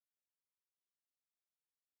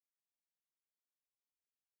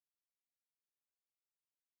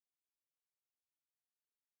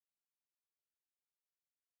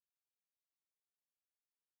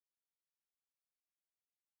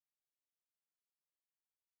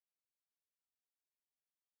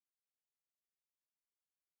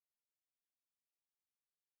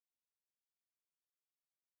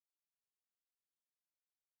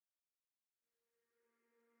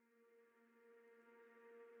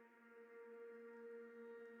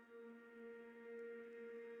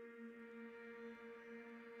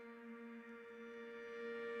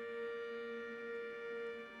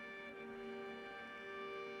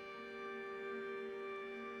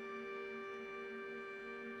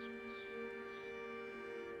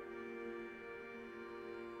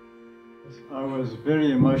I was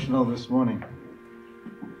very emotional this morning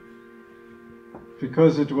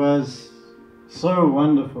because it was so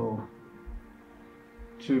wonderful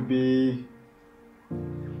to be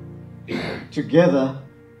together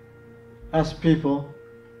as people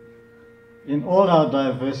in all our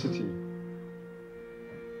diversity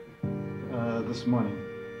this morning.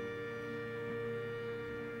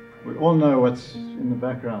 We all know what's in the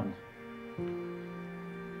background.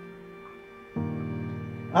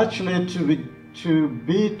 Actually, to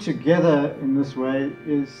be together in this way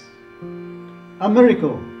is a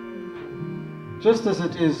miracle, just as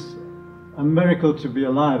it is a miracle to be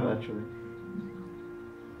alive, actually.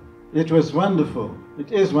 It was wonderful.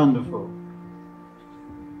 It is wonderful.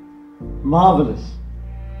 Marvelous.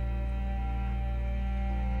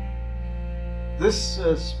 This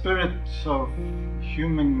spirit of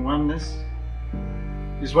human oneness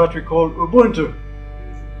is what we call Ubuntu.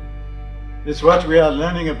 It's what we are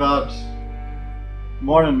learning about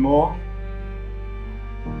more and more,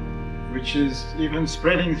 which is even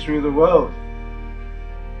spreading through the world,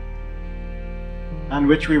 and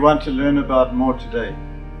which we want to learn about more today.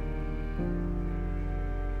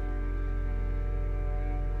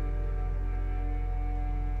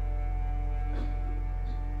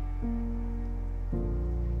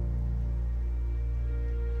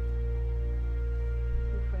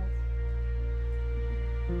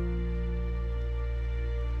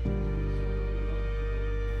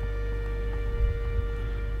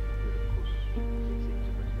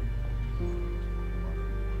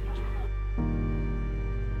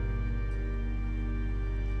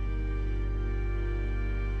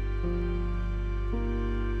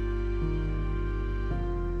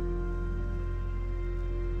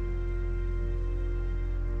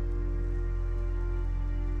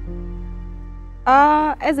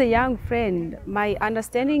 As a young friend, my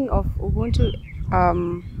understanding of Ubuntu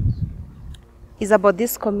is about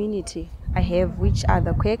this community I have, which are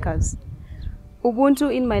the Quakers.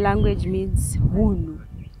 Ubuntu in my language means Hunu,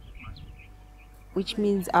 which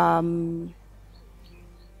means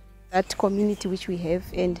that community which we have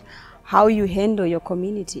and how you handle your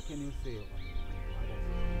community.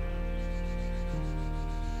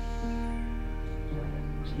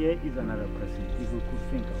 Here is another person, if we could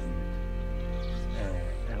think of it.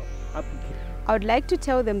 I would like to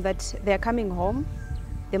tell them that they are coming home.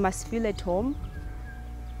 They must feel at home.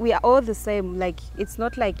 We are all the same. Like, it's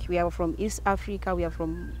not like we are from East Africa, we are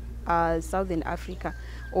from Southern Africa,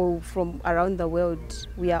 or from around the world.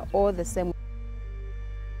 We are all the same.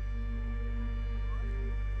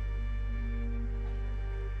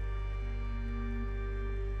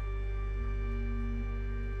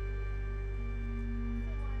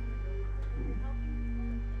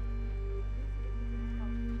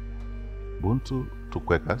 Ubuntu to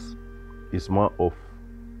Quakers is more of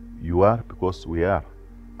you are because we are,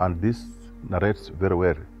 and this narrates very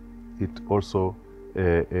well. It also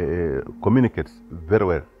communicates very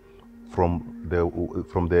well from the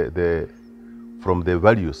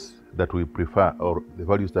values that we prefer, or the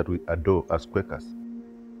values that we adore as Quakers.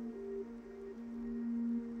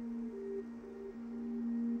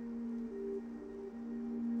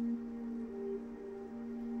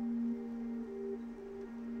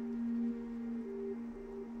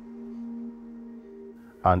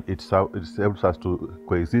 And it helps us to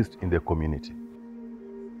coexist in the community.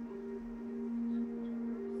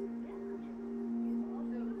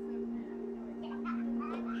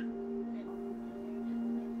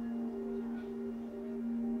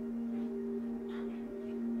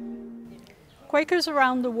 Quakers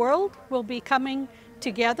around the world will be coming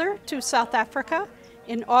together to South Africa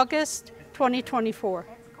in August 2024.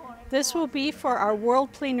 This will be for our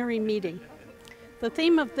World Plenary Meeting. The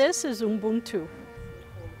theme of this is Ubuntu.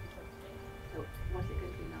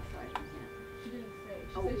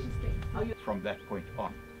 From that point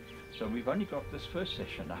on. So we've only got this first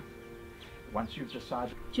session up. Once you've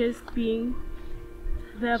decided... Just being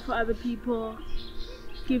there for other people,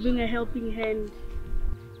 giving a helping hand.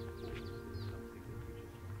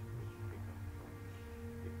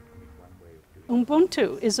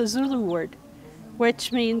 Ubuntu is a Zulu word,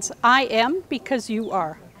 which means I am because you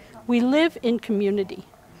are. We live in community.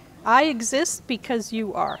 I exist because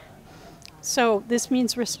you are. So this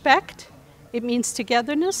means respect, it means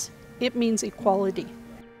togetherness, it means equality.